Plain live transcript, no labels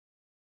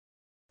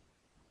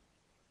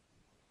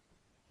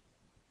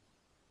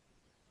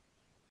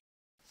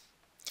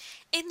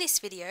In this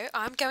video,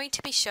 I'm going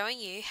to be showing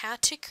you how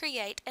to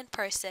create and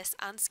process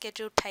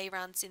unscheduled pay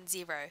runs in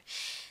Xero.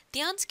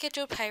 The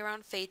unscheduled pay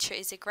run feature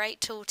is a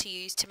great tool to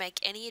use to make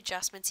any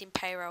adjustments in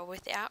payroll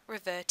without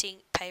reverting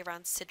pay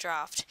runs to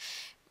draft.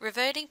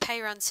 Reverting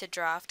pay runs to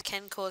draft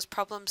can cause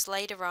problems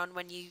later on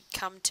when you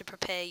come to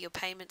prepare your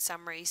payment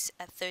summaries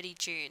at 30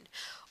 June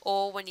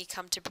or when you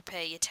come to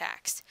prepare your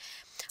tax.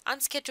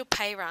 Unscheduled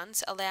pay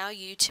runs allow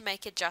you to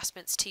make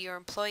adjustments to your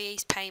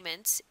employees'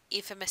 payments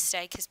if a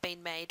mistake has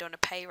been made on a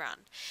pay run,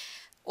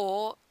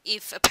 or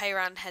if a pay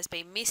run has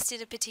been missed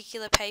in a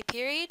particular pay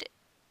period.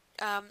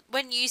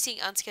 When using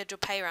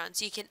unscheduled pay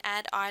runs, you can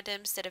add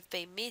items that have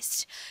been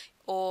missed,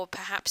 or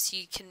perhaps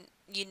you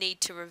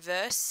need to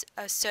reverse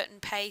a certain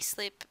pay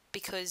slip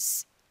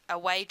because a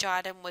wage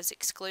item was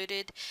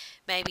excluded.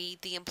 Maybe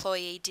the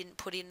employee didn't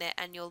put in their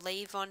annual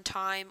leave on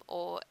time,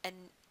 or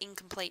an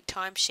incomplete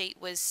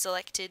timesheet was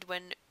selected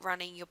when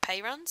running your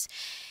pay runs.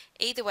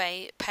 Either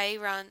way,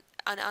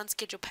 an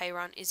unscheduled pay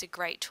run is a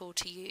great tool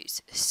to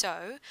use.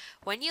 So,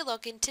 when you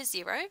log into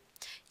Xero,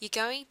 you're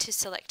going to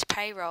select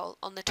Payroll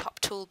on the top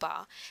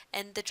toolbar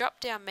and the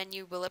drop-down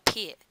menu will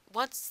appear.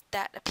 Once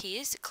that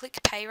appears, click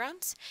Pay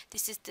Runs.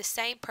 This is the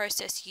same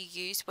process you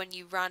use when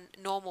you run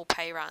normal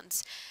pay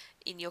runs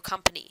in your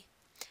company.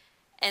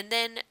 And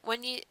then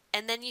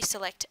you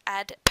select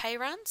Add Pay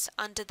Runs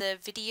under the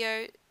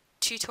video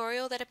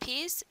tutorial that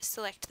appears.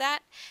 Select that,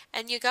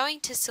 and you're going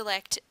to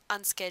select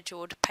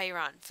Unscheduled Pay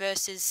Run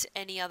versus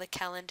any other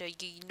calendar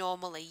you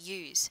normally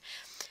use.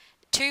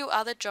 Two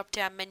other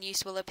drop-down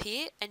menus will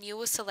appear, and you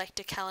will select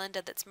a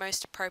calendar that's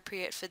most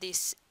appropriate for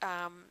this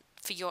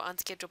for your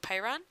unscheduled pay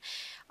run.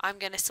 I'm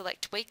going to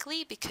select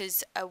weekly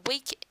because a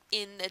week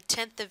in the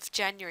 10th of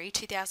January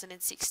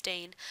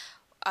 2016,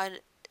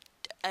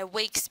 a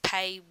week's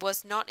pay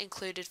was not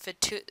included for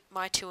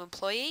my two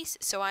employees,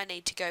 so I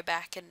need to go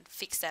back and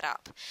fix that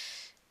up.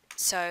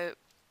 So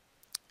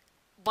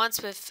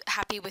once we're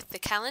happy with the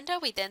calendar,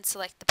 we then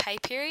select the pay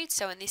period.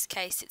 So in this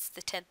case, it's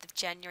the 10th of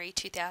January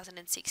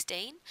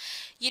 2016.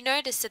 You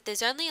notice that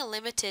there's only a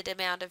limited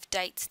amount of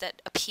dates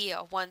that appear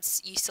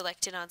once you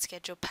select an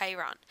unscheduled pay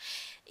run.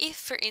 If,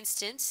 for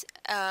instance,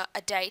 a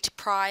date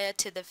prior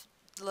to the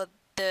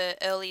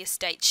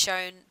earliest date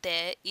shown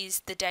there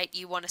is the date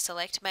you want to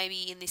select,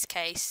 maybe in this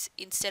case,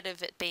 instead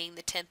of it being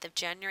the 10th of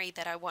January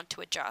that I want to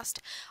adjust,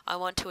 I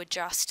want to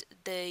adjust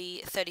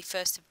the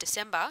 31st of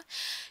December,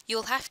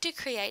 you'll have to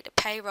create a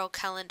payroll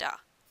calendar.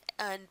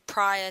 And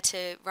prior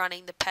to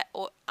running the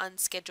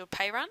unscheduled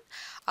pay run,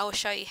 I will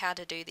show you how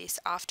to do this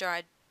after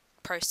I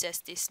process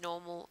this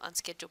normal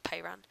unscheduled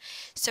pay run.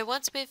 So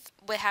once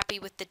we're happy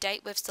with the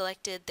date we've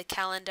selected, the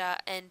calendar,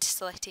 and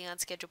selecting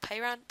unscheduled pay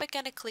run, we're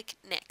going to click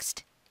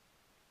Next.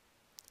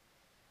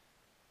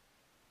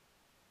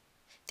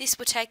 This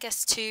will take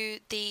us to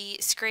the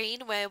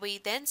screen where we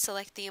then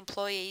select the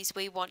employees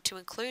we want to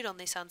include on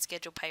this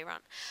unscheduled pay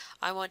run.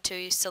 I want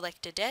to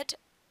select Odette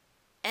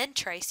and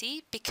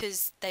Tracy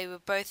because they were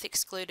both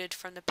excluded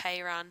from the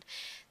pay run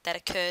that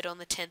occurred on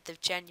the 10th of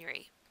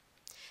January.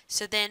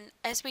 So then,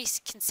 as we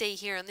can see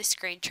here on this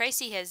screen,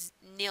 Tracy has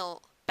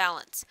nil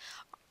balance.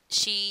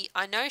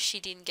 I know she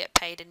didn't get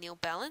paid a nil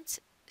balance,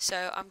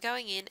 so I'm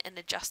going in and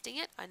adjusting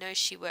it. I know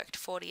she worked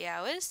 40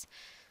 hours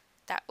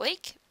that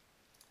week.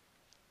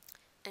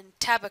 And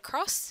tab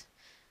across,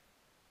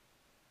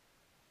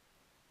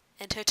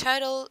 and her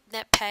total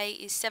net pay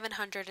is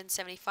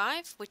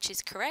 $775, which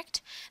is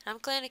correct. And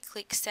I'm going to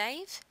click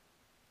Save.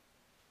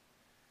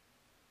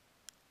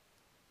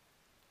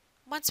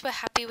 Once we're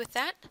happy with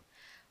that,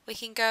 we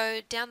can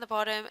go down the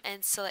bottom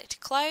and select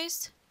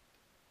Close.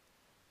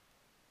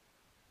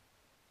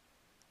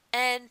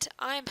 And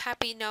I'm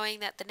happy knowing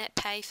that the net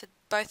pay for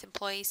both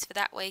employees for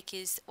that week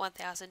is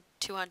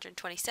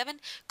 $1,227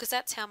 because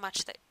that's how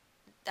much that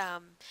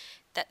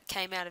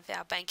came out of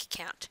our bank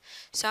account.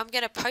 So I'm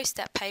going to post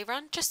that pay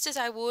run just as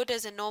I would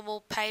as a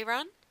normal pay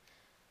run.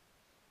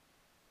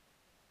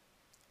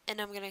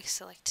 And I'm going to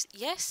select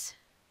Yes.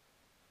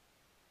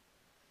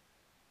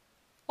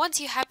 Once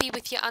you're happy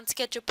with your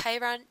unscheduled pay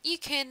run, you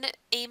can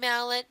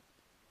email it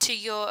to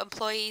your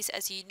employees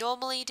as you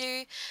normally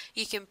do.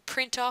 You can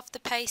print off the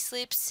pay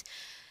slips.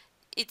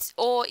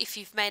 Or if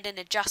you've made an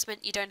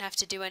adjustment, you don't have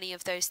to do any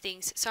of those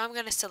things. So I'm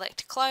going to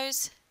select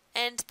Close.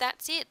 And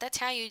that's it. That's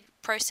how you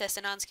process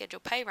an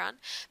unscheduled pay run.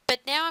 But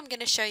now I'm going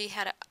to show you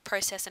how to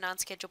process an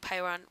unscheduled pay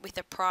run with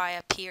a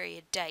prior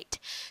period date.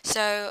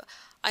 So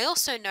I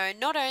also know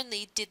not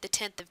only did the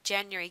 10th of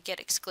January get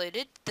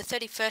excluded, the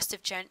 31st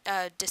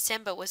of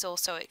December was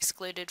also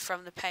excluded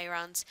from the pay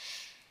runs.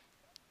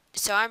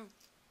 So I'm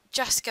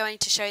just going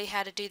to show you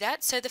how to do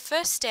that. So the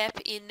first step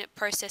in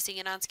processing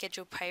an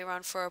unscheduled pay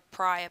run for a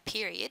prior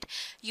period,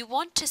 you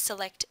want to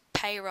select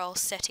Payroll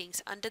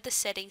Settings under the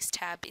Settings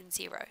tab in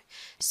Xero.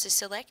 So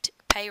select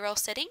Payroll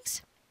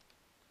Settings.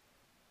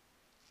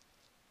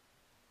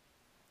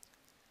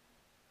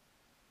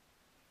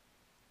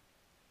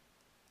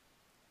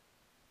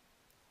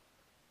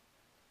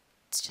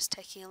 It's just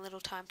taking a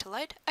little time to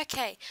load.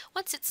 Okay,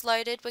 once it's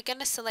loaded, we're going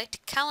to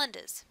select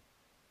Calendars.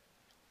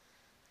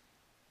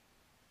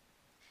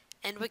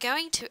 and we're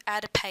going to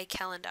add a pay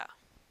calendar.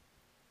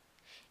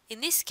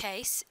 In this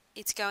case,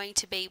 it's going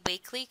to be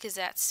weekly because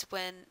that's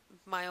when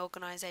my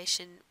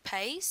organisation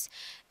pays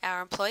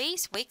our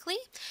employees weekly.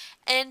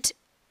 And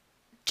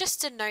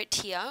just a note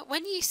here,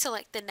 when you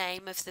select the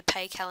name of the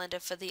pay calendar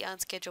for the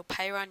unscheduled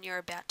pay run you're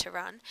about to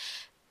run,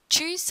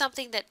 choose a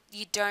name that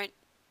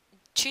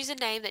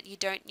you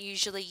don't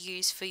usually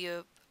use for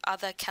your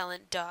other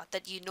calendar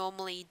that you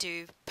normally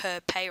do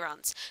per pay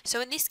runs. So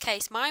in this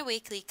case, my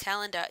weekly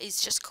calendar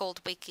is just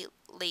called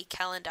weekly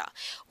calendar.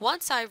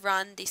 Once I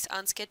run this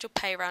unscheduled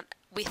pay run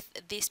with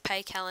this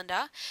pay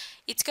calendar,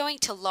 it's going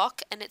to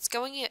lock and it's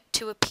going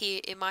to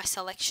appear in my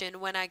selection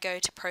when I go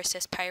to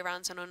process pay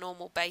runs on a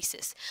normal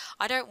basis.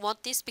 I don't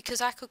want this because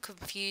I could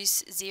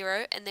confuse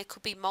Xero and there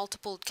could be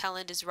multiple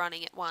calendars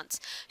running at once.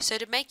 So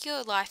to make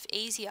your life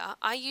easier,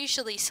 I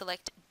usually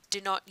select do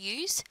not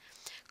use,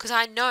 because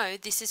I know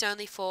this is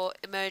only for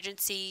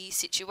emergency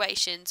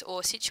situations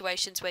or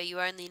situations where you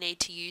only need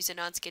to use an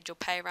unscheduled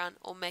pay run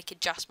or make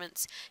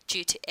adjustments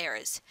due to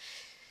errors.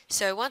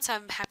 So once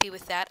I'm happy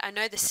with that, I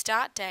know the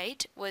start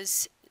date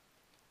was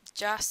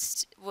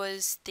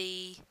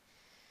the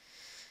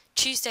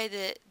Tuesday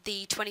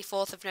the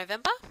 24th of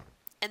November,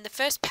 and the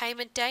first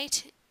payment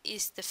date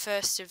is the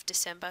 1st of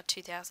December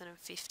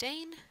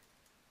 2015.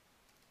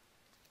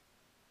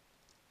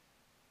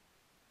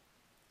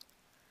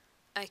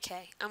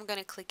 Okay, I'm going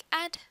to click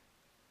add.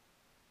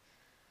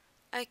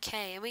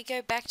 Okay, and we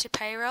go back to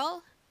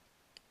payroll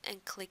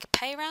and click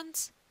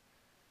Payruns.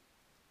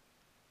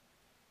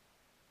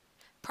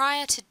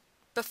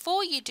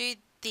 Before you do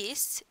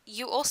this,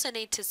 you also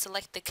need to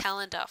select the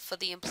calendar for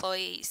the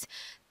employees.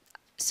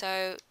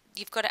 So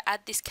you've got to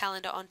add this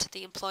calendar onto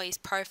the employee's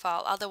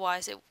profile,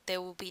 otherwise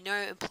there will be no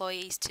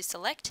employees to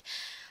select.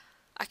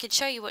 I can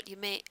show you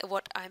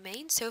what I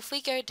mean. So if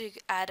we go to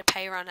add a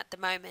pay run at the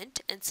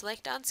moment and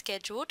select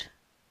unscheduled,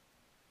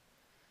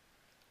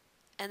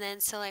 and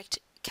then select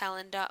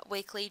calendar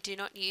weekly do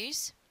not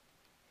use,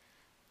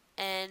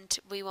 and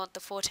we want the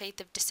 14th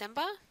of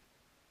December,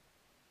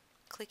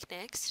 click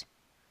next.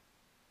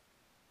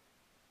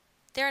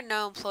 There are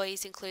no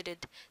employees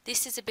included.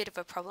 This is a bit of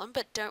a problem,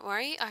 but don't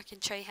worry, I can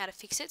show you how to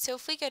fix it. So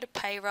if we go to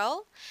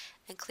payroll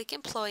and click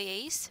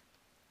employees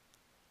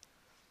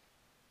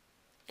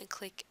and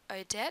click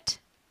Odette,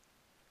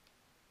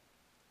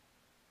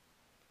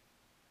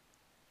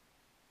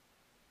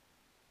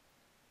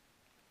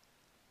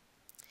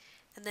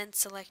 and then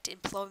select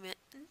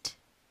employment,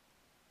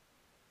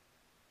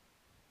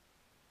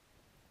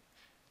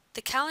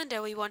 the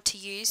calendar we want to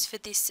use for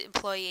this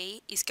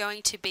employee is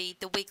going to be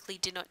the weekly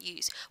do not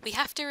use. We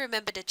have to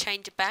remember to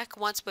change it back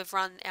once we've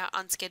run our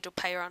unscheduled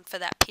pay run for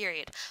that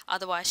period,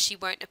 otherwise she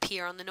won't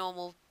appear on the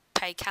normal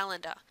pay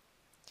calendar.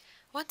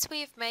 Once we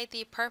have made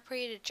the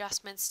appropriate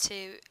adjustments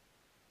to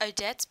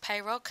Odette's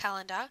payroll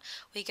calendar,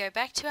 we go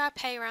back to our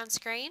pay run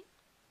screen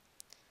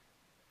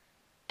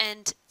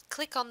and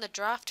click on the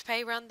draft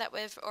pay run that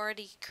we've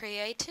already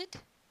created.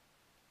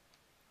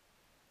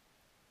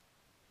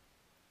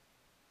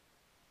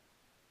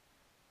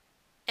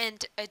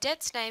 And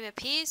Odette's name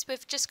appears.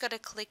 We've just got to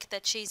click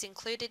that she's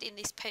included in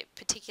this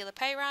particular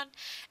pay run,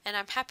 and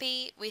I'm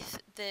happy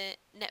with the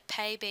net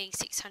pay being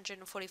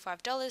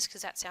 $645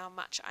 because that's how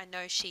much I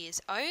know she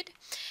is owed,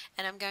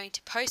 and I'm going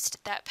to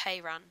post that pay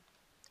run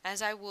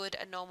as I would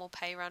a normal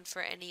pay run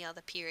for any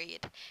other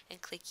period, and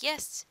click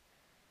yes.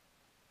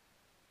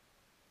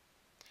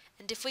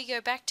 And if we go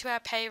back to our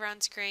pay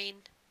run screen,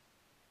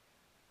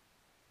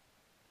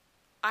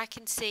 I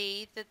can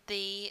see that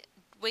the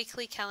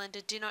weekly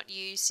calendar do not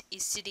use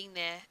is sitting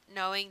there,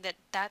 knowing that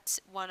that's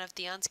one of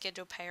the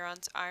unscheduled pay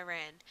runs I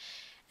ran.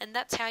 And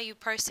that's how you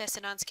process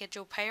an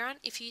unscheduled pay run.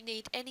 If you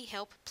need any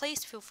help,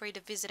 please feel free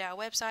to visit our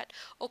website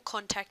or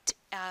contact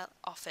our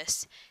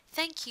office.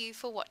 Thank you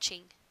for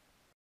watching.